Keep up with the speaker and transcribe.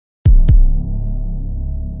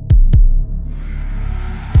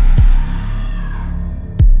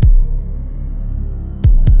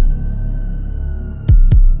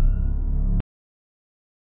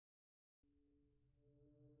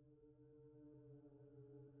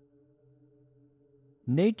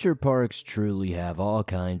Nature parks truly have all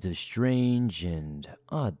kinds of strange and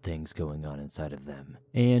odd things going on inside of them.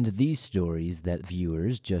 And these stories that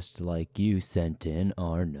viewers just like you sent in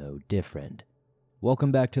are no different.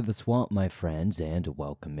 Welcome back to the swamp, my friends, and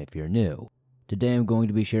welcome if you're new. Today I'm going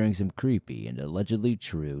to be sharing some creepy and allegedly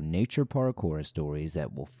true nature park horror stories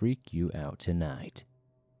that will freak you out tonight.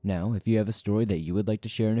 Now, if you have a story that you would like to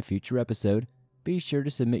share in a future episode, be sure to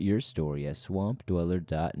submit your story at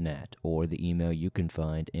swampdweller.net or the email you can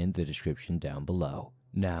find in the description down below.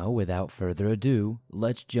 Now, without further ado,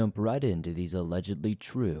 let's jump right into these allegedly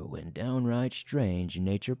true and downright strange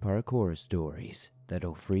nature park horror stories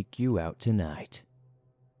that'll freak you out tonight.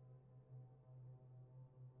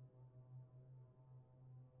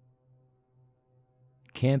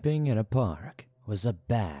 Camping in a park was a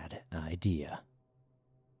bad idea.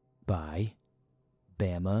 By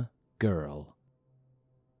Bama Girl.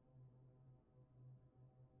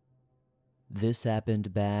 This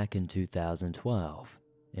happened back in 2012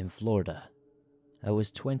 in Florida. I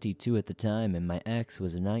was 22 at the time and my ex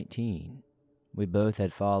was 19. We both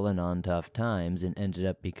had fallen on tough times and ended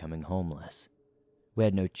up becoming homeless. We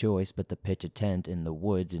had no choice but to pitch a tent in the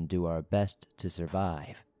woods and do our best to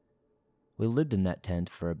survive. We lived in that tent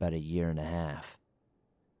for about a year and a half.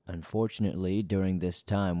 Unfortunately, during this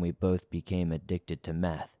time we both became addicted to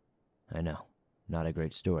meth. I know, not a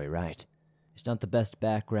great story, right? It's not the best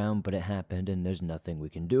background, but it happened and there's nothing we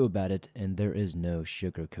can do about it, and there is no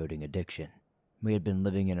sugarcoating addiction. We had been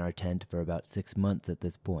living in our tent for about 6 months at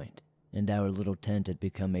this point, and our little tent had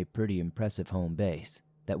become a pretty impressive home base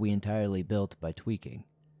that we entirely built by tweaking.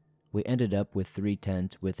 We ended up with 3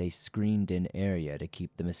 tents with a screened-in area to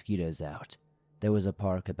keep the mosquitoes out. There was a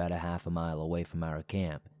park about a half a mile away from our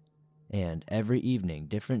camp, and every evening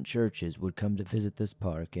different churches would come to visit this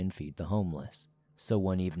park and feed the homeless. So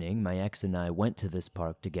one evening, my ex and I went to this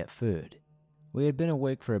park to get food. We had been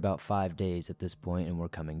awake for about 5 days at this point and were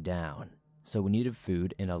coming down, so we needed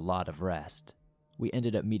food and a lot of rest. We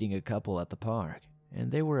ended up meeting a couple at the park,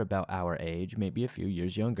 and they were about our age, maybe a few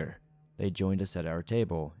years younger. They joined us at our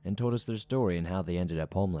table and told us their story and how they ended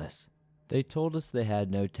up homeless. They told us they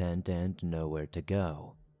had no tent and nowhere to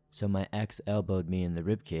go, so my ex elbowed me in the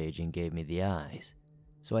ribcage and gave me the eyes.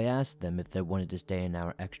 So I asked them if they wanted to stay in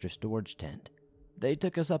our extra storage tent. They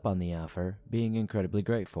took us up on the offer, being incredibly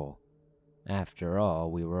grateful. After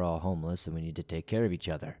all, we were all homeless and we needed to take care of each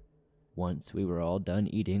other. Once we were all done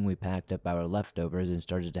eating, we packed up our leftovers and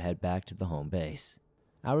started to head back to the home base.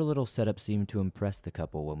 Our little setup seemed to impress the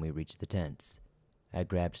couple when we reached the tents. I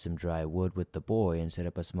grabbed some dry wood with the boy and set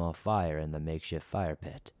up a small fire in the makeshift fire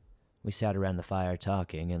pit. We sat around the fire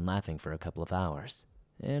talking and laughing for a couple of hours,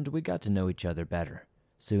 and we got to know each other better.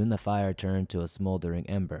 Soon the fire turned to a smoldering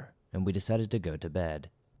ember, and we decided to go to bed.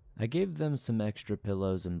 I gave them some extra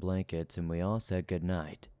pillows and blankets and we all said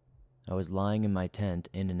goodnight. I was lying in my tent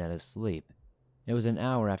in and out of sleep. It was an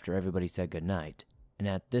hour after everybody said goodnight, and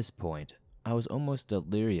at this point, I was almost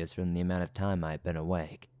delirious from the amount of time I had been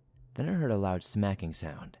awake. Then I heard a loud smacking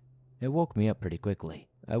sound. It woke me up pretty quickly.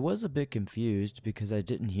 I was a bit confused because I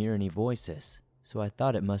didn't hear any voices, so I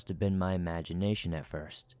thought it must have been my imagination at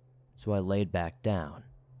first. So I laid back down.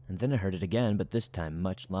 And then I heard it again, but this time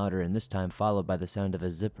much louder, and this time followed by the sound of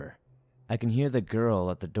a zipper. I can hear the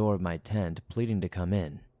girl at the door of my tent pleading to come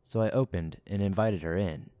in, so I opened and invited her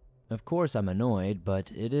in. Of course I'm annoyed,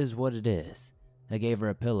 but it is what it is. I gave her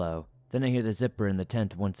a pillow, then I hear the zipper in the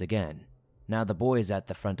tent once again. Now the boy is at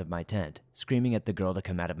the front of my tent, screaming at the girl to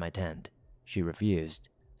come out of my tent. She refused.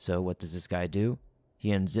 So what does this guy do? He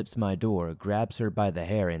unzips my door, grabs her by the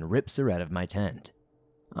hair, and rips her out of my tent.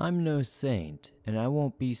 I'm no saint, and I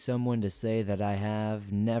won't be someone to say that I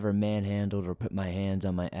have never manhandled or put my hands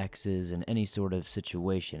on my exes in any sort of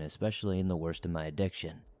situation, especially in the worst of my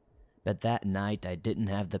addiction. But that night I didn't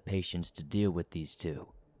have the patience to deal with these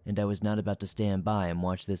two, and I was not about to stand by and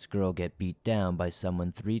watch this girl get beat down by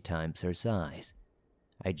someone 3 times her size.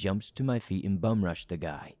 I jumped to my feet and bum-rushed the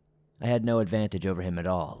guy. I had no advantage over him at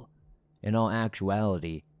all. In all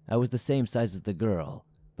actuality, I was the same size as the girl,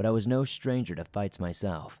 but I was no stranger to fights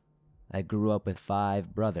myself. I grew up with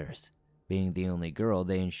 5 brothers. Being the only girl,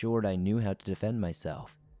 they ensured I knew how to defend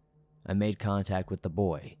myself. I made contact with the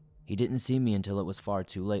boy. He didn't see me until it was far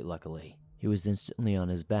too late, luckily. He was instantly on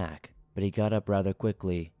his back, but he got up rather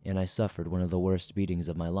quickly, and I suffered one of the worst beatings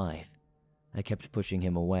of my life. I kept pushing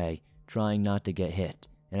him away, trying not to get hit,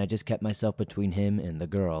 and I just kept myself between him and the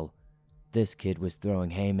girl. This kid was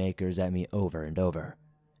throwing haymakers at me over and over.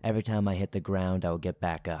 Every time I hit the ground, I would get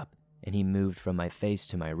back up, and he moved from my face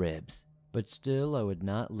to my ribs. But still, I would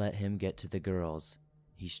not let him get to the girls.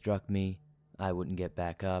 He struck me. I wouldn't get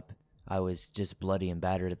back up. I was just bloody and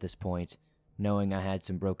battered at this point. knowing I had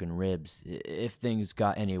some broken ribs. If things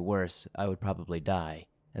got any worse, I would probably die.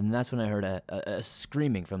 And that's when I heard a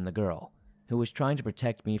screaming from the girl, who was trying to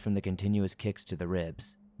protect me from the continuous kicks to the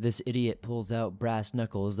ribs. This idiot pulls out brass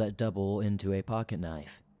knuckles that double into a pocket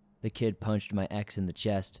knife. The kid punched my ex in the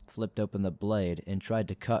chest, flipped open the blade, and tried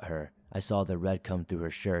to cut her. I saw the red come through her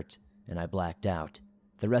shirt, and I blacked out.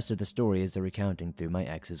 The rest of the story is a recounting through my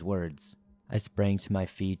ex's words. I sprang to my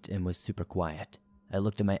feet and was super quiet. I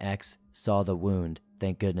looked at my ex, saw the wound,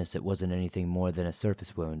 thank goodness it wasn't anything more than a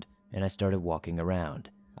surface wound, and I started walking around.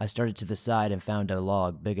 I started to the side and found a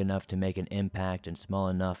log big enough to make an impact and small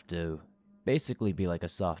enough to basically be like a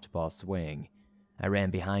softball swing. I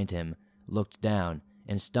ran behind him, looked down,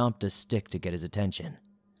 and stomped a stick to get his attention.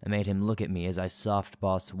 I made him look at me as I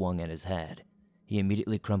softball swung at his head. He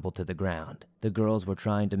immediately crumpled to the ground. The girls were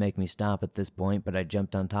trying to make me stop at this point, but I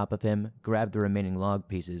jumped on top of him, grabbed the remaining log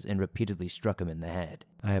pieces, and repeatedly struck him in the head.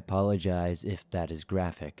 I apologize if that is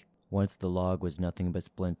graphic. Once the log was nothing but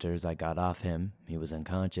splinters, I got off him, he was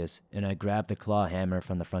unconscious, and I grabbed the claw hammer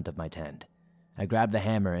from the front of my tent. I grabbed the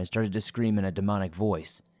hammer and started to scream in a demonic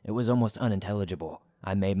voice. It was almost unintelligible.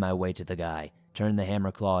 I made my way to the guy, turned the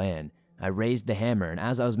hammer claw in. I raised the hammer, and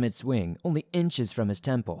as I was mid-swing, only inches from his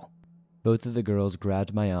temple, both of the girls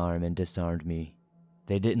grabbed my arm and disarmed me.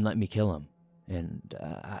 They didn't let me kill him, and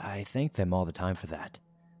I thank them all the time for that.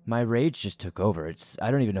 My rage just took over.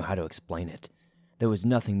 I don't even know how to explain it. There was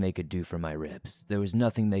nothing they could do for my ribs. There was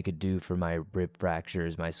nothing they could do for my rib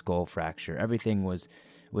fractures, my skull fracture. Everything was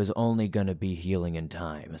only going to be healing in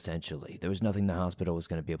time, essentially. There was nothing the hospital was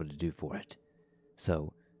going to be able to do for it.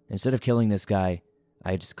 So, instead of killing this guy,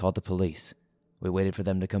 I just called the police. We waited for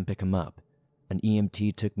them to come pick him up. An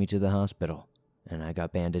EMT took me to the hospital, and I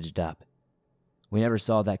got bandaged up. We never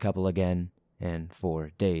saw that couple again, and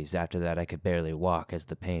for days after that I could barely walk as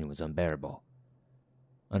the pain was unbearable.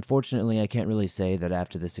 Unfortunately, I can't really say that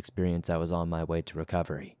after this experience I was on my way to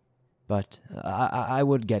recovery. But I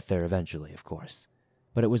would get there eventually, of course.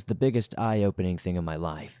 But it was the biggest eye-opening thing in my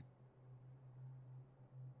life.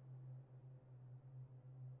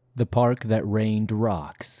 The Park That Rained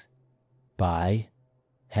Rocks by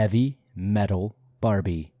Heavy Metal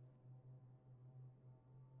Barbie.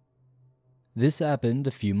 This happened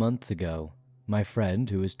a few months ago. My friend,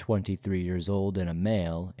 who is 23 years old and a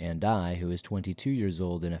male, and I, who is 22 years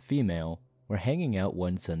old and a female, were hanging out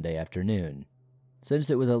one Sunday afternoon. Since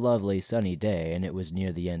it was a lovely sunny day and it was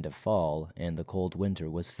near the end of fall and the cold winter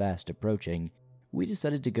was fast approaching, we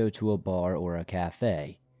decided to go to a bar or a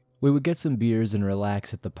cafe. We would get some beers and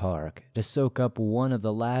relax at the park to soak up one of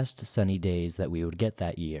the last sunny days that we would get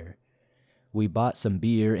that year. We bought some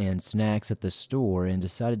beer and snacks at the store and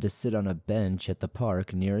decided to sit on a bench at the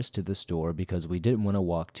park nearest to the store because we didn't want to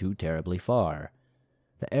walk too terribly far.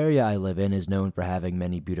 The area I live in is known for having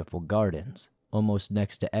many beautiful gardens, almost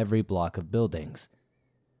next to every block of buildings.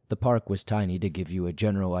 The park was tiny to give you a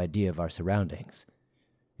general idea of our surroundings.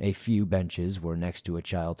 A few benches were next to a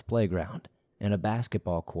child's playground, and a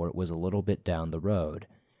basketball court was a little bit down the road.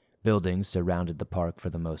 Buildings surrounded the park for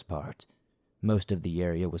the most part. Most of the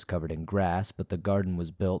area was covered in grass, but the garden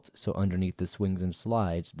was built so underneath the swings and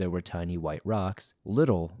slides there were tiny white rocks.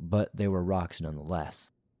 Little, but they were rocks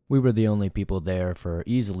nonetheless. We were the only people there for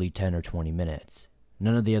easily 10 or 20 minutes.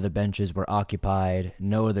 None of the other benches were occupied,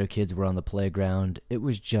 no other kids were on the playground, it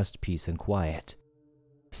was just peace and quiet.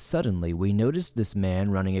 Suddenly, we noticed this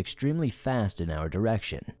man running extremely fast in our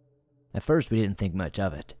direction. At first, we didn't think much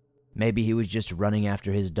of it. Maybe he was just running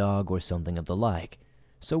after his dog or something of the like.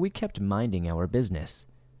 So we kept minding our business.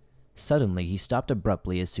 Suddenly, he stopped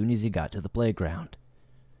abruptly as soon as he got to the playground.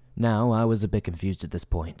 Now, I was a bit confused at this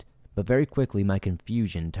point, but very quickly my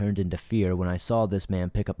confusion turned into fear when I saw this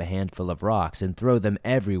man pick up a handful of rocks and throw them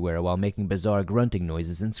everywhere while making bizarre grunting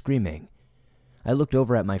noises and screaming. I looked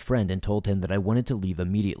over at my friend and told him that I wanted to leave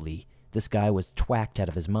immediately. This guy was twacked out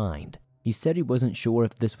of his mind. He said he wasn't sure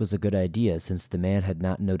if this was a good idea since the man had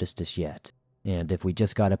not noticed us yet. And if we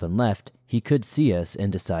just got up and left, he could see us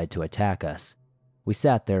and decide to attack us. We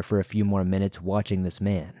sat there for a few more minutes watching this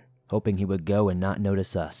man, hoping he would go and not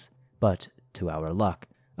notice us. But, to our luck,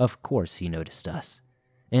 of course he noticed us.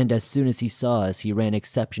 And as soon as he saw us, he ran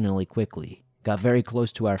exceptionally quickly, got very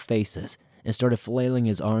close to our faces, and started flailing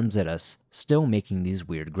his arms at us, still making these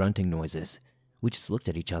weird grunting noises. We just looked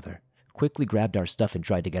at each other, quickly grabbed our stuff and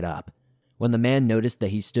tried to get up. When the man noticed that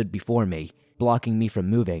he stood before me, blocking me from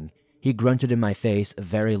moving, he grunted in my face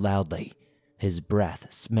very loudly. His breath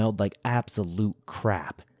smelled like absolute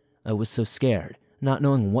crap. I was so scared, not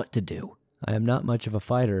knowing what to do. I am not much of a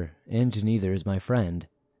fighter, and neither is my friend.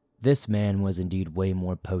 This man was indeed way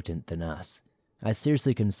more potent than us. I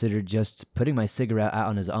seriously considered just putting my cigarette out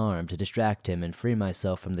on his arm to distract him and free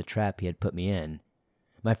myself from the trap he had put me in.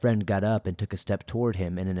 My friend got up and took a step toward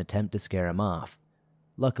him in an attempt to scare him off.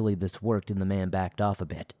 Luckily, this worked and the man backed off a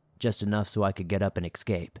bit, just enough so I could get up and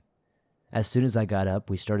escape. As soon as I got up,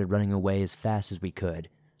 we started running away as fast as we could,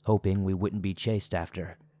 hoping we wouldn't be chased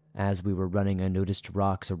after. As we were running, I noticed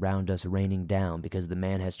rocks around us raining down because the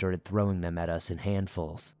man had started throwing them at us in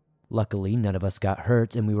handfuls. Luckily, none of us got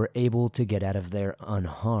hurt and we were able to get out of there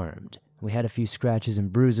unharmed. We had a few scratches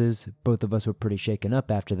and bruises, both of us were pretty shaken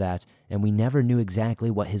up after that, and we never knew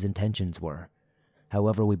exactly what his intentions were.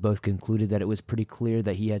 However, we both concluded that it was pretty clear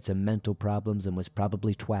that he had some mental problems and was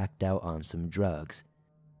probably twacked out on some drugs.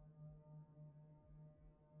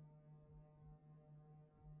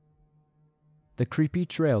 The Creepy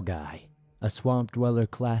Trail Guy, a Swamp Dweller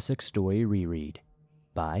classic story reread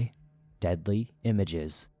by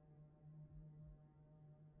DeadlyImages.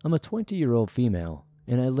 I'm a 20-year-old female,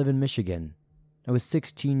 and I live in Michigan. I was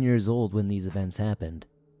 16 years old when these events happened.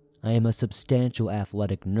 I am a substantial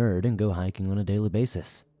athletic nerd and go hiking on a daily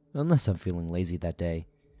basis, unless I'm feeling lazy that day.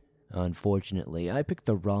 Unfortunately, I picked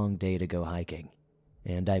the wrong day to go hiking,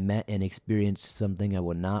 and I met and experienced something I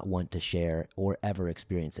would not want to share or ever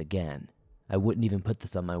experience again. I wouldn't even put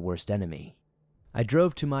this on my worst enemy. I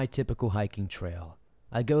drove to my typical hiking trail.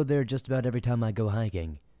 I go there just about every time I go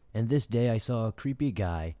hiking, and this day I saw a creepy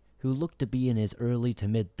guy who looked to be in his early to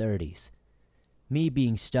mid-30s. Me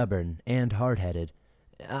being stubborn and hard-headed,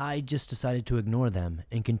 I just decided to ignore them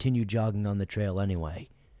and continue jogging on the trail anyway.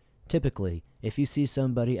 Typically, if you see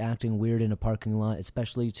somebody acting weird in a parking lot,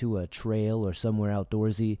 especially to a trail or somewhere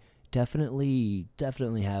outdoorsy, definitely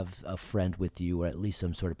have a friend with you or at least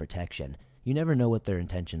some sort of protection. You never know what their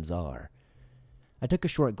intentions are. I took a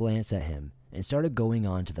short glance at him and started going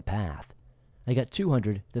on to the path. I got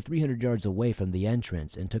 200 to 300 yards away from the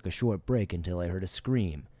entrance and took a short break until I heard a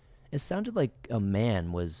scream. It sounded like a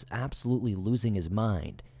man was absolutely losing his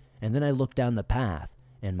mind, and then I looked down the path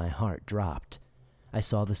and my heart dropped. I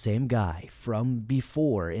saw the same guy from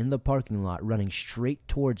before in the parking lot running straight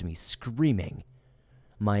towards me, screaming.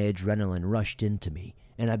 My adrenaline rushed into me,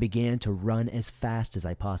 and I began to run as fast as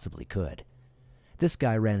I possibly could. This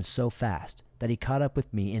guy ran so fast that he caught up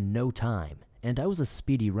with me in no time, and I was a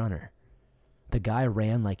speedy runner. The guy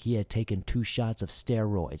ran like he had taken 2 shots of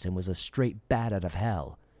steroids and was a straight bat out of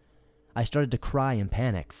hell. I started to cry in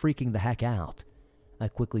panic, freaking the heck out. I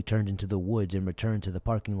quickly turned into the woods and returned to the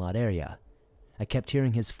parking lot area. I kept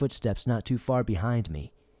hearing his footsteps not too far behind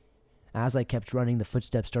me. As I kept running, the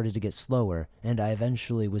footsteps started to get slower, and I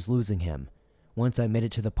eventually was losing him. Once I made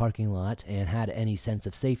it to the parking lot and had any sense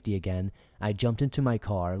of safety again, I jumped into my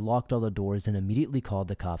car, locked all the doors, and immediately called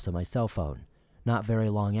the cops on my cell phone. Not very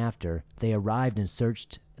long after, they arrived and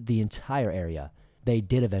searched the entire area. They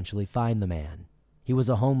did eventually find the man. He was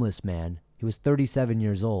a homeless man. He was 37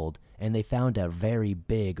 years old, and they found a very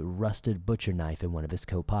big, rusted butcher knife in one of his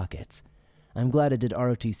coat pockets. I'm glad I did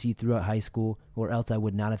ROTC throughout high school, or else I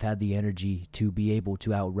would not have had the energy to be able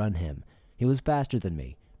to outrun him. He was faster than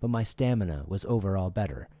me, but my stamina was overall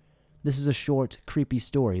better. This is a short, creepy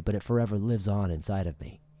story, but it forever lives on inside of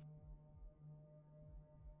me.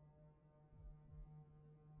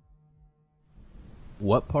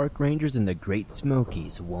 What park rangers in the Great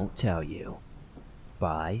Smokies won't tell you,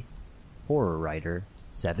 by Horror Writer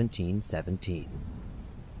 1717.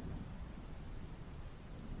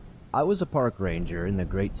 I was a park ranger in the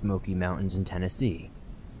Great Smoky Mountains in Tennessee.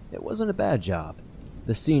 It wasn't a bad job.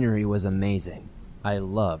 The scenery was amazing. I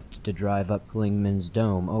loved to drive up Klingman's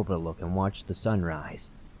Dome overlook and watch the sunrise.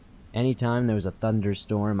 Anytime there was a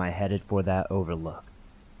thunderstorm, I headed for that overlook.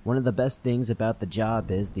 One of the best things about the job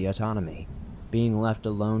is the autonomy. Being left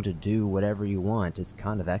alone to do whatever you want is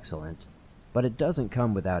kind of excellent, but it doesn't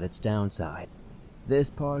come without its downside. This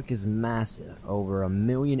park is massive, over 1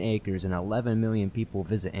 million acres, and 11 million people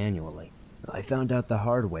visit annually. I found out the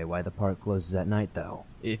hard way why the park closes at night though.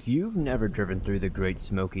 If you've never driven through the Great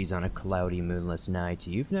Smokies on a cloudy, moonless night,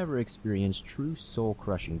 you've never experienced true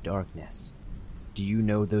soul-crushing darkness. Do you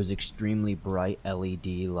know those extremely bright LED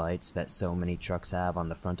lights that so many trucks have on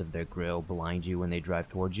the front of their grille blind you when they drive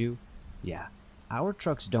towards you? Yeah, our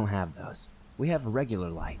trucks don't have those. We have regular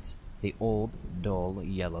lights, the old, dull,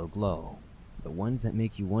 yellow glow. The ones that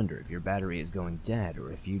make you wonder if your battery is going dead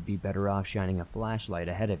or if you'd be better off shining a flashlight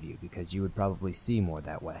ahead of you because you would probably see more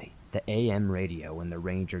that way. The AM radio in the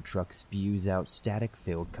Ranger truck spews out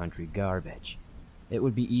static-filled country garbage. It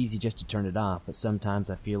would be easy just to turn it off, but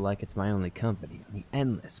sometimes I feel like it's my only company on the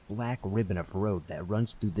endless black ribbon of road that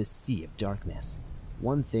runs through this sea of darkness.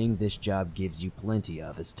 One thing this job gives you plenty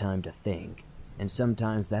of is time to think, and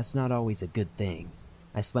sometimes that's not always a good thing.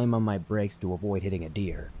 I slam on my brakes to avoid hitting a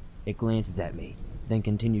deer. It glances at me, then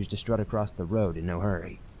continues to strut across the road in no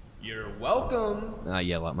hurry. "You're welcome," I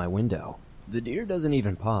yell out my window. The deer doesn't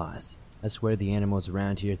even pause. I swear the animals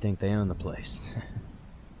around here think they own the place.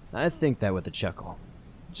 I think that with a chuckle.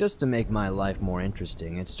 Just to make my life more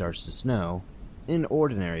interesting, it starts to snow. In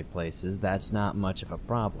ordinary places, that's not much of a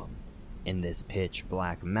problem. In this pitch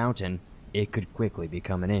black mountain, it could quickly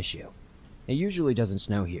become an issue. It usually doesn't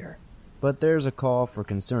snow here, but there's a call for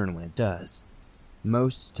concern when it does.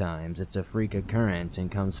 Most times it's a freak occurrence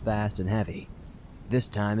and comes fast and heavy. This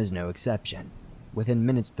time is no exception. Within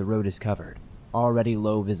minutes the road is covered. Already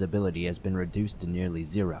low visibility has been reduced to nearly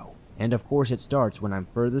zero. And of course it starts when I'm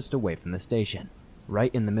furthest away from the station,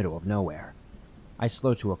 right in the middle of nowhere. I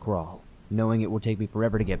slow to a crawl, knowing it will take me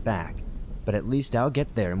forever to get back, but at least I'll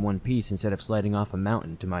get there in one piece instead of sliding off a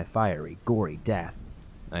mountain to my fiery, gory death.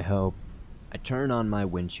 I hope. I turn on my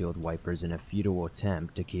windshield wipers in a futile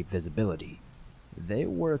attempt to keep visibility. They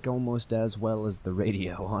work almost as well as the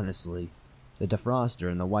radio, honestly. The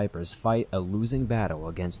defroster and the wipers fight a losing battle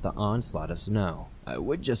against the onslaught of snow. I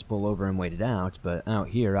would just pull over and wait it out, but out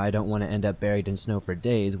here I don't want to end up buried in snow for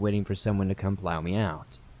days waiting for someone to come plow me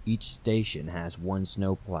out. Each station has one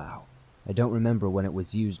snow plow. I don't remember when it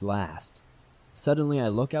was used last. Suddenly I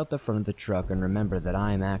look out the front of the truck and remember that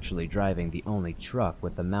I am actually driving the only truck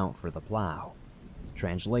with the mount for the plow.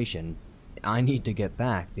 Translation: I need to get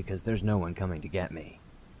back because there's no one coming to get me.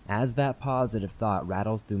 As that positive thought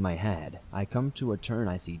rattles through my head, I come to a turn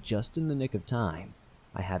I see just in the nick of time.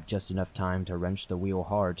 I have just enough time to wrench the wheel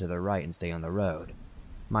hard to the right and stay on the road.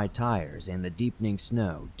 My tires and the deepening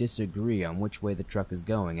snow disagree on which way the truck is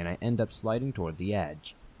going and I end up sliding toward the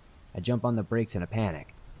edge. I jump on the brakes in a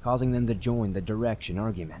panic, causing them to join the direction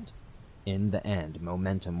argument. In the end,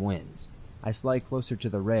 momentum wins. I slide closer to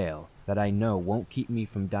the rail that I know won't keep me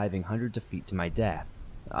from diving hundreds of feet to my death.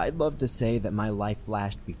 I'd love to say that my life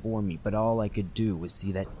flashed before me, but all I could do was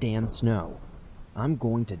see that damn snow. I'm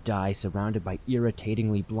going to die surrounded by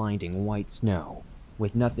irritatingly blinding white snow.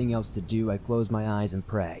 With nothing else to do, I close my eyes and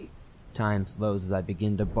pray. Time slows as I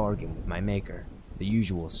begin to bargain with my maker. The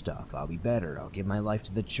usual stuff: I'll be better, I'll give my life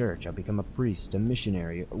to the church, I'll become a priest, a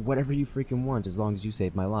missionary, whatever you freaking want as long as you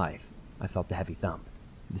save my life. I felt a heavy thump.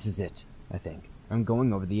 This is it, I think. I'm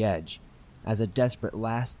going over the edge. As a desperate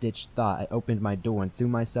last-ditch thought, I opened my door and threw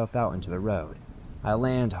myself out into the road. I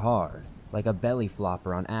land hard, like a belly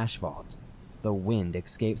flopper on asphalt. The wind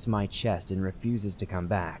escapes my chest and refuses to come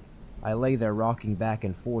back. I lay there rocking back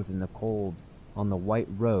and forth in the cold on the white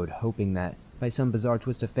road, hoping that, by some bizarre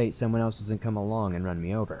twist of fate, someone else doesn't come along and run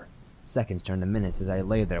me over. Seconds turn to minutes as I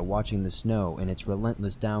lay there watching the snow in its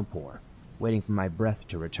relentless downpour, waiting for my breath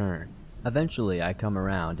to return. Eventually, I come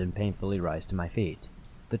around and painfully rise to my feet.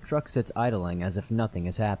 The truck sits idling as if nothing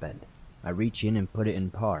has happened. I reach in and put it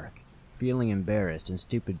in park, feeling embarrassed and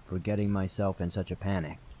stupid for getting myself in such a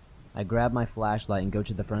panic. I grab my flashlight and go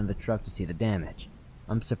to the front of the truck to see the damage.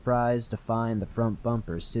 I'm surprised to find the front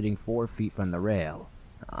bumper sitting 4 feet from the rail.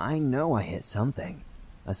 I know I hit something,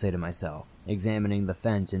 I say to myself, examining the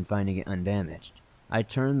fence and finding it undamaged. I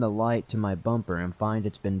turn the light to my bumper and find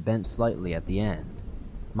it's been bent slightly at the end.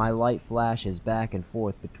 My light flashes back and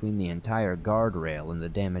forth between the entire guardrail and the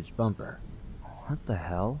damaged bumper. What the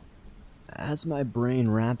hell? As my brain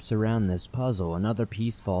wraps around this puzzle, another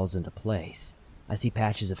piece falls into place. I see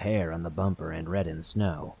patches of hair on the bumper and red in the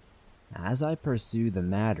snow. As I pursue the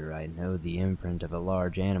matter, I know the imprint of a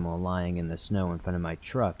large animal lying in the snow in front of my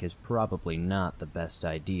truck is probably not the best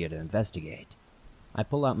idea to investigate. I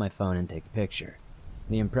pull out my phone and take a picture.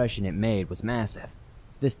 The impression it made was massive.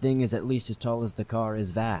 This thing is at least as tall as the car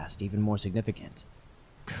is vast, even more significant.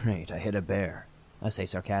 Great, I hit a bear, I say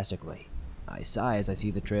sarcastically. I sigh as I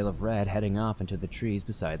see the trail of red heading off into the trees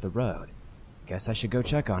beside the road. Guess I should go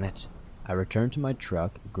check on it. I return to my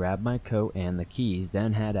truck, grab my coat and the keys,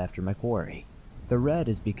 then head after my quarry. The red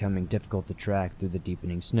is becoming difficult to track through the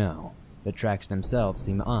deepening snow. The tracks themselves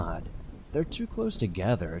seem odd. They're too close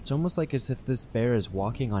together. It's almost like as if this bear is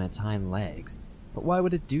walking on its hind legs. But why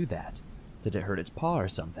would it do that? Did it hurt its paw or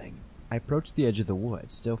something? I approach the edge of the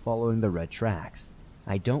woods, still following the red tracks.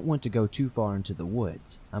 I don't want to go too far into the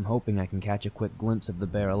woods. I'm hoping I can catch a quick glimpse of the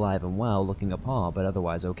bear alive and well, looking a paw, but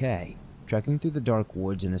otherwise okay. Trekking through the dark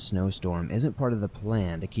woods in a snowstorm isn't part of the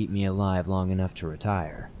plan to keep me alive long enough to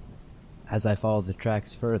retire. As I follow the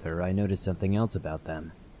tracks further, I notice something else about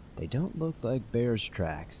them. They don't look like bear's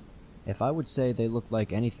tracks. If I would say they look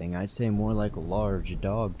like anything, I'd say more like large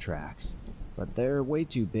dog tracks. But they're way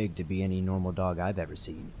too big to be any normal dog I've ever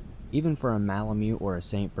seen. Even for a Malamute or a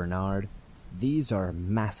Saint Bernard, these are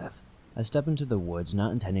massive. I step into the woods,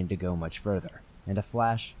 not intending to go much further, and a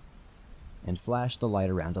flash and flash the light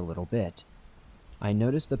around a little bit. I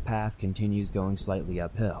notice the path continues going slightly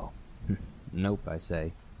uphill. Nope, I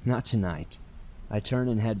say. Not tonight. I turn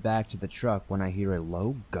and head back to the truck when I hear a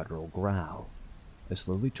low, guttural growl. I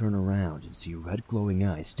slowly turn around and see red glowing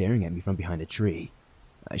eyes staring at me from behind a tree.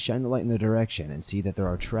 I shine the light in the direction and see that there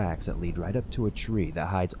are tracks that lead right up to a tree that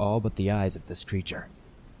hides all but the eyes of this creature.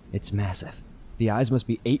 It's massive. The eyes must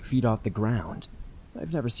be 8 feet off the ground.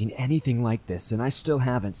 I've never seen anything like this, and I still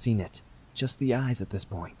haven't seen it. Just the eyes at this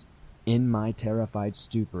point. In my terrified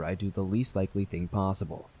stupor, I do the least likely thing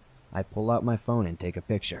possible. I pull out my phone and take a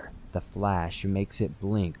picture. The flash makes it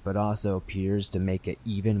blink, but also appears to make it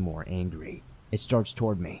even more angry. It starts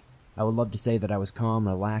toward me. I would love to say that I was calm,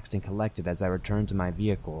 relaxed, and collected as I returned to my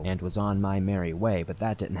vehicle and was on my merry way, but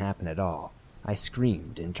that didn't happen at all. I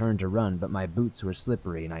screamed and turned to run, but my boots were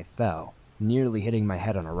slippery and I fell, nearly hitting my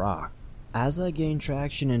head on a rock. As I gain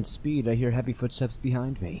traction and speed, I hear heavy footsteps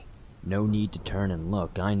behind me. No need to turn and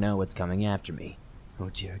look, I know it's coming after me. Oh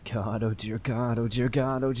dear God, oh dear God, oh dear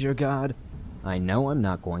God, oh dear God. I know I'm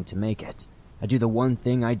not going to make it. I do the one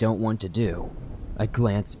thing I don't want to do. I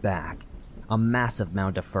glance back. A massive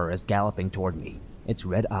mound of fur is galloping toward me, its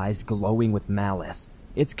red eyes glowing with malice.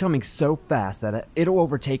 It's coming so fast that it'll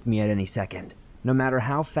overtake me at any second. No matter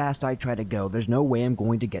how fast I try to go, there's no way I'm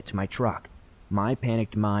going to get to my truck. My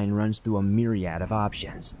panicked mind runs through a myriad of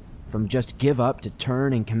options. From just give up to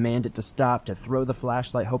turn and command it to stop to throw the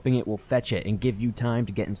flashlight hoping it will fetch it and give you time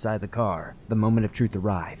to get inside the car. The moment of truth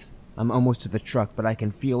arrives. I'm almost to the truck, but I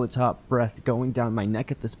can feel its hot breath going down my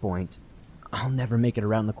neck at this point. I'll never make it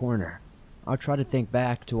around the corner. I'll try to think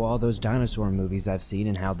back to all those dinosaur movies I've seen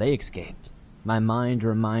and how they escaped. My mind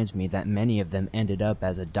reminds me that many of them ended up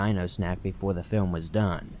as a dino snack before the film was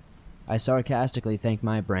done. I sarcastically thank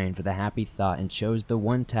my brain for the happy thought and chose the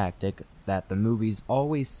one tactic that the movies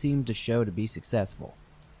always seem to show to be successful.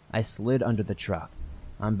 I slid under the truck.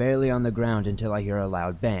 I'm barely on the ground until I hear a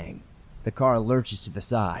loud bang. The car lurches to the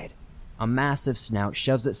side. A massive snout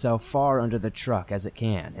shoves itself far under the truck as it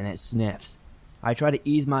can, and it sniffs. I try to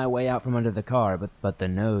ease my way out from under the car, but the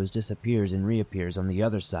nose disappears and reappears on the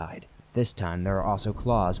other side. This time there are also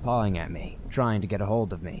claws pawing at me, trying to get a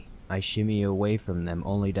hold of me. I shimmy away from them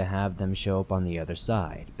only to have them show up on the other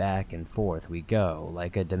side. Back and forth we go,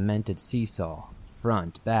 like a demented seesaw.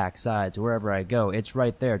 Front, back, sides, wherever I go, it's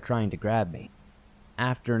right there trying to grab me.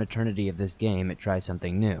 After an eternity of this game, it tries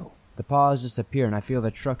something new. The paws disappear and I feel the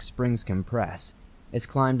truck's springs compress. It's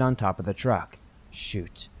climbed on top of the truck.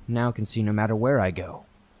 Shoot, now can see no matter where I go.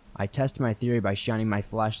 I test my theory by shining my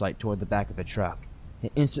flashlight toward the back of the truck.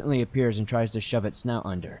 It instantly appears and tries to shove its snout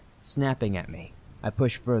under, snapping at me. I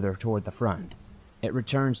push further toward the front. It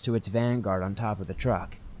returns to its vanguard on top of the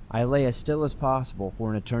truck. I lay as still as possible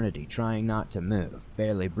for an eternity, trying not to move,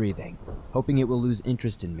 barely breathing, hoping it will lose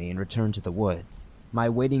interest in me and return to the woods. My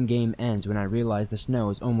waiting game ends when I realize the snow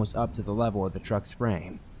is almost up to the level of the truck's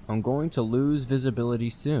frame. I'm going to lose visibility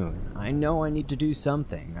soon. I know I need to do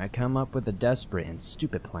something. I come up with a desperate and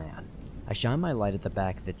stupid plan. I shine my light at the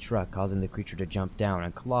back of the truck, causing the creature to jump down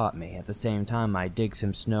and claw at me. At the same time, I dig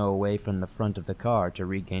some snow away from the front of the car to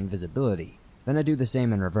regain visibility. Then I do the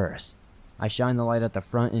same in reverse. I shine the light at the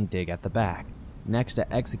front and dig at the back. Next, I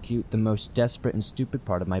execute the most desperate and stupid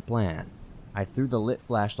part of my plan. I threw the lit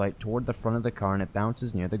flashlight toward the front of the car and it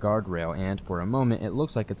bounces near the guardrail, and for a moment it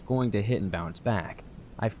looks like it's going to hit and bounce back.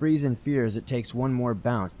 I freeze in fear as it takes one more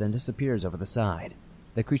bounce, then disappears over the side.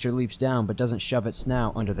 The creature leaps down but doesn't shove its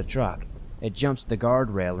snout under the truck. It jumps the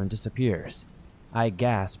guardrail and disappears. I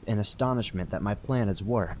gasp in astonishment that my plan has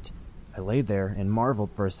worked. I lay there and marveled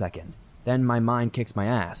for a second. Then my mind kicks my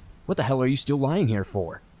ass. What the hell are you still lying here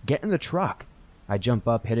for? Get in the truck! I jump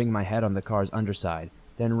up, hitting my head on the car's underside,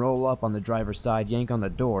 then roll up on the driver's side, yank on the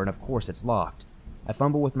door, and of course it's locked. I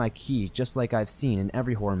fumble with my keys just like I've seen in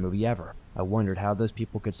every horror movie ever. I wondered how those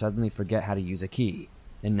people could suddenly forget how to use a key.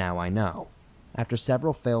 And now I know. After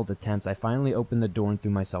several failed attempts, I finally opened the door and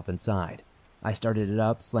threw myself inside. I started it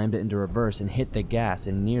up, slammed it into reverse, and hit the gas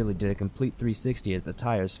and nearly did a complete 360 as the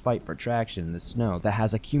tires fight for traction in the snow that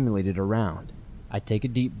has accumulated around. I take a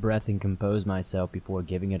deep breath and compose myself before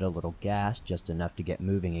giving it a little gas, just enough to get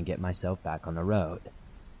moving and get myself back on the road.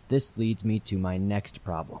 This leads me to my next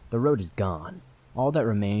problem. The road is gone. All that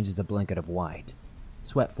remains is a blanket of white.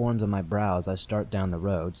 Sweat forms on my brow as I start down the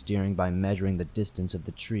road, steering by measuring the distance of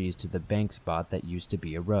the trees to the bank spot that used to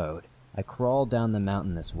be a road. I crawl down the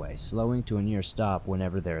mountain this way, slowing to a near stop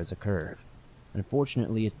whenever there is a curve.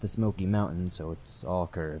 Unfortunately, it's the Smoky Mountains, so it's all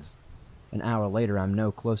curves. An hour later, I'm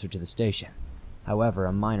no closer to the station. However,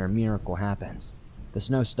 a minor miracle happens. The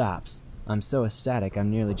snow stops. I'm so ecstatic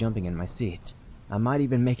I'm nearly jumping in my seat. I might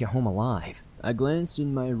even make it home alive. I glanced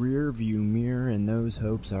in my rear view mirror and those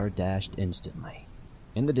hopes are dashed instantly.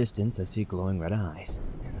 In the distance, I see glowing red eyes,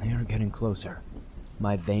 and they are getting closer.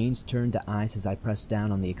 My veins turn to ice as I press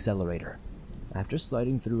down on the accelerator. After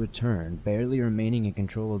sliding through a turn, barely remaining in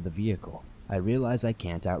control of the vehicle, I realize I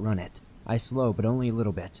can't outrun it. I slow, but only a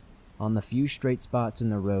little bit. On the few straight spots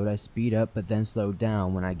in the road, I speed up but then slow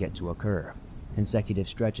down when I get to a curve. Consecutive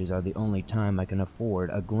stretches are the only time I can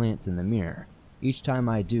afford a glance in the mirror. Each time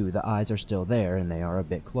I do, the eyes are still there and they are a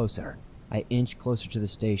bit closer. I inch closer to the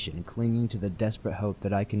station, clinging to the desperate hope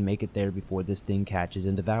that I can make it there before this thing catches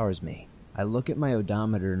and devours me. I look at my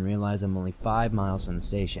odometer and realize I'm only 5 miles from the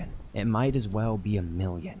station. It might as well be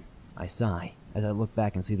 1,000,000. I sigh as I look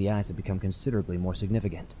back and see the eyes have become considerably more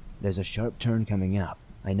significant. There's a sharp turn coming up.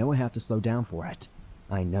 I know I have to slow down for it.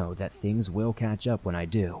 I know that things will catch up when I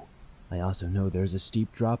do. I also know there's a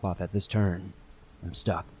steep drop-off at this turn. I'm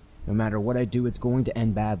stuck. No matter what I do, it's going to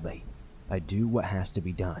end badly. I do what has to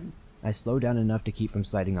be done. I slow down enough to keep from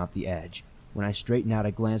sliding off the edge. When I straighten out,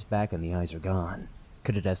 I glance back and the eyes are gone.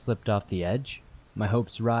 Could it have slipped off the edge? My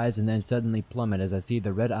hopes rise and then suddenly plummet as I see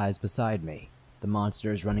the red eyes beside me. The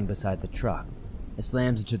monster is running beside the truck. It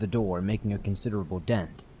slams into the door, making a considerable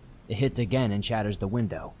dent. It hits again and shatters the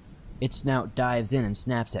window. Its snout dives in and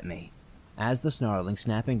snaps at me. As the snarling,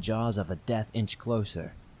 snapping jaws of death inch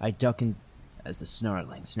closer, I duck into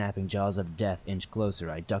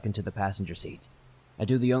the passenger seat. I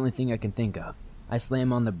do the only thing I can think of. I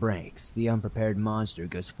slam on the brakes. The unprepared monster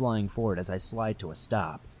goes flying forward as I slide to a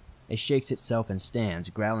stop. It shakes itself and stands,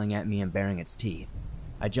 growling at me and baring its teeth.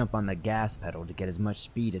 I jump on the gas pedal to get as much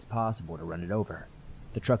speed as possible to run it over.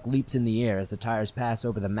 The truck leaps in the air as the tires pass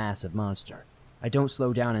over the massive monster. I don't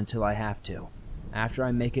slow down until I have to. After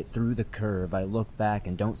I make it through the curve, I look back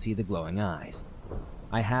and don't see the glowing eyes.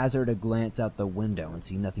 I hazard a glance out the window and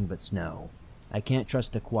see nothing but snow. I can't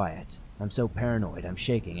trust the quiet. I'm so paranoid, I'm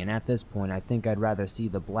shaking, and at this point I think I'd rather see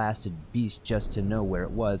the blasted beast just to know where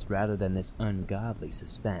it was rather than this ungodly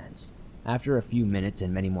suspense. After a few minutes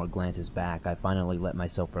and many more glances back, I finally let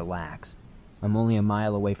myself relax. I'm only a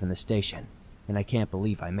mile away from the station, and I can't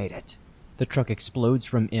believe I made it. The truck explodes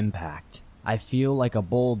from impact. I feel like a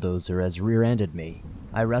bulldozer has rear-ended me.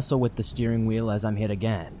 I wrestle with the steering wheel as I'm hit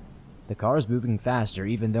again. The car is moving faster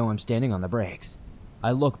even though I'm standing on the brakes.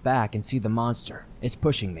 I look back and see the monster. It's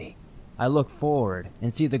pushing me. I look forward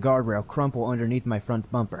and see the guardrail crumple underneath my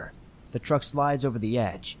front bumper. The truck slides over the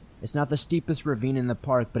edge. It's not the steepest ravine in the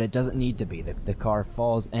park, but it doesn't need to be. The car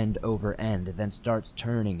falls end over end, then starts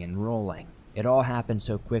turning and rolling. It all happened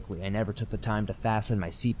so quickly I never took the time to fasten my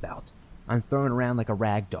seatbelt. I'm thrown around like a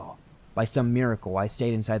rag doll. By some miracle, I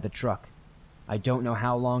stayed inside the truck. I don't know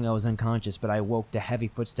how long I was unconscious, but I woke to heavy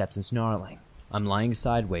footsteps and snarling. I'm lying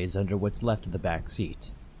sideways under what's left of the back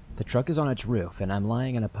seat. The truck is on its roof, and I'm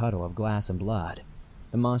lying in a puddle of glass and blood.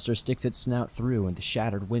 The monster sticks its snout through in the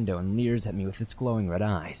shattered window and leers at me with its glowing red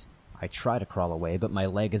eyes. I try to crawl away, but my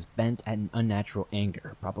leg is bent at an unnatural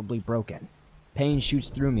angle, probably broken. Pain shoots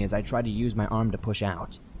through me as I try to use my arm to push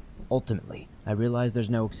out. Ultimately, I realize there's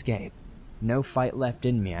no escape. No fight left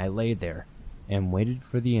in me. I lay there and waited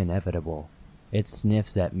for the inevitable. It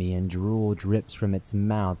sniffs at me and drool drips from its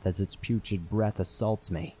mouth as its putrid breath assaults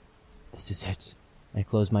me. This is it. I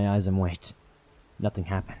close my eyes and wait. Nothing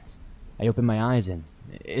happens. I open my eyes and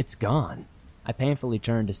it's gone. I painfully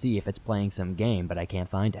turn to see if it's playing some game, but I can't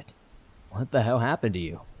find it. "What the hell happened to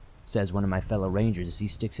you?" says one of my fellow rangers as he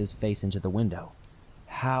sticks his face into the window.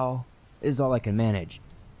 "How?" is all I can manage.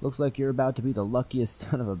 "Looks like you're about to be the luckiest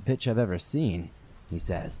son of a bitch I've ever seen," he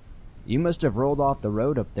says. "You must have rolled off the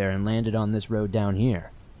road up there and landed on this road down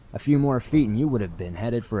here. A few more feet and you would have been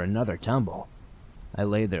headed for another tumble." I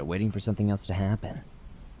lay there waiting for something else to happen.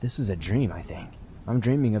 This is a dream, I think. I'm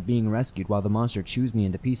dreaming of being rescued while the monster chews me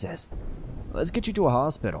into pieces. "Let's get you to a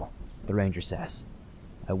hospital," the ranger says.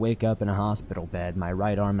 I wake up in a hospital bed. My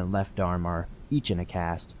right arm and left arm are each in a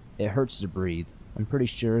cast. It hurts to breathe. I'm pretty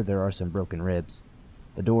sure there are some broken ribs.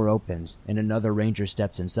 The door opens, and another ranger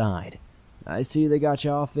steps inside. "I see they got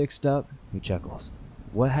you all fixed up," he chuckles.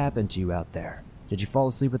 "What happened to you out there? Did you fall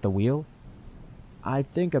asleep at the wheel?" I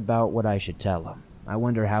think about what I should tell him. I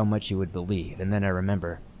wonder how much he would believe, and then I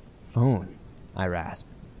remember. "Phone," I rasp.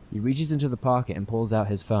 He reaches into the pocket and pulls out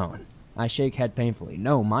his phone. I shake head painfully.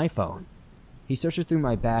 "No, my phone." He searches through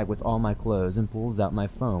my bag with all my clothes and pulls out my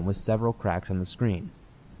phone with several cracks on the screen.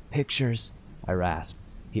 "Pictures," I rasp.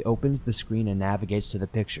 He opens the screen and navigates to the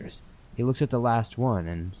pictures. He looks at the last one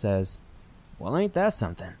and says, "Well, ain't that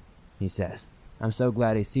something?" he says. I'm so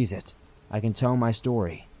glad he sees it. I can tell my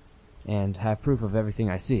story and have proof of everything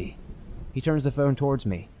I see. He turns the phone towards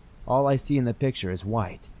me. All I see in the picture is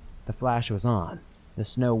white. The flash was on. The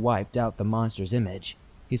snow wiped out the monster's image.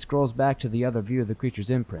 He scrolls back to the other view of the creature's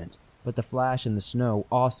imprint, but the flash in the snow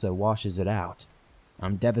also washes it out.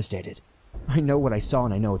 I'm devastated. I know what I saw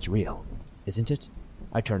and I know it's real. Isn't it?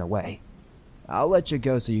 I turn away. I'll let you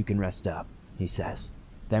go so you can rest up, he says,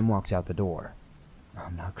 then walks out the door.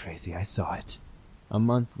 I'm not crazy, I saw it. A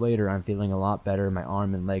month later, I'm feeling a lot better. My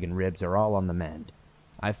arm and leg and ribs are all on the mend.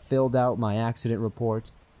 I filled out my accident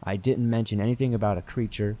report. I didn't mention anything about a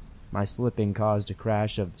creature. My slipping caused a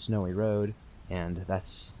crash of the snowy road, and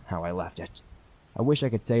that's how I left it. I wish I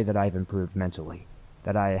could say that I've improved mentally,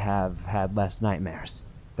 that I have had less nightmares,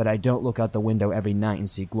 that I don't look out the window every night and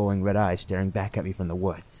see glowing red eyes staring back at me from the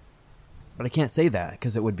woods. But I can't say that,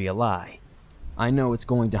 because it would be a lie. I know it's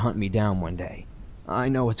going to hunt me down one day. I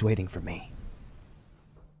know it's waiting for me.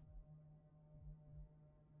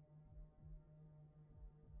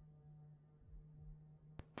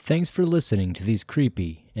 Thanks for listening to these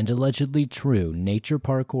creepy and allegedly true nature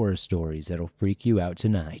park horror stories that'll freak you out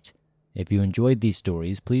tonight. If you enjoyed these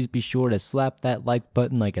stories, please be sure to slap that like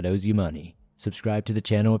button like it owes you money. Subscribe to the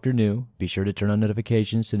channel if you're new. Be sure to turn on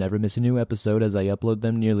notifications to never miss a new episode, as I upload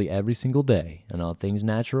them nearly every single day on all things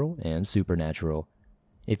natural and supernatural.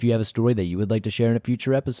 If you have a story that you would like to share in a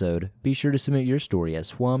future episode, be sure to submit your story at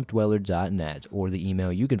swampdweller.net or the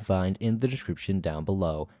email you can find in the description down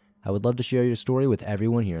below. I would love to share your story with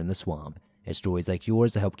everyone here in the swamp. It's stories like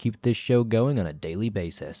yours that help keep this show going on a daily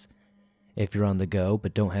basis. If you're on the go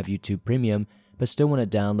but don't have YouTube Premium, but still want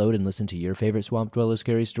to download and listen to your favorite Swamp Dweller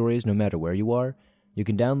scary stories no matter where you are, you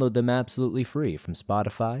can download them absolutely free from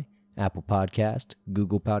Spotify, Apple Podcast,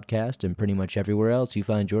 Google Podcast, and pretty much everywhere else you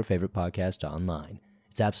find your favorite podcast online.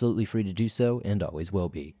 It's absolutely free to do so and always will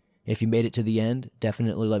be. If you made it to the end,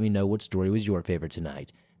 definitely let me know what story was your favorite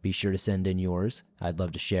tonight. Be sure to send in yours. I'd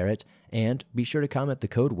love to share it. And be sure to comment the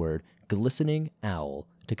code word glistening owl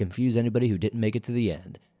to confuse anybody who didn't make it to the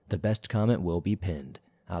end. The best comment will be pinned.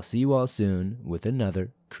 I'll see you all soon with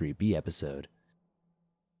another creepy episode.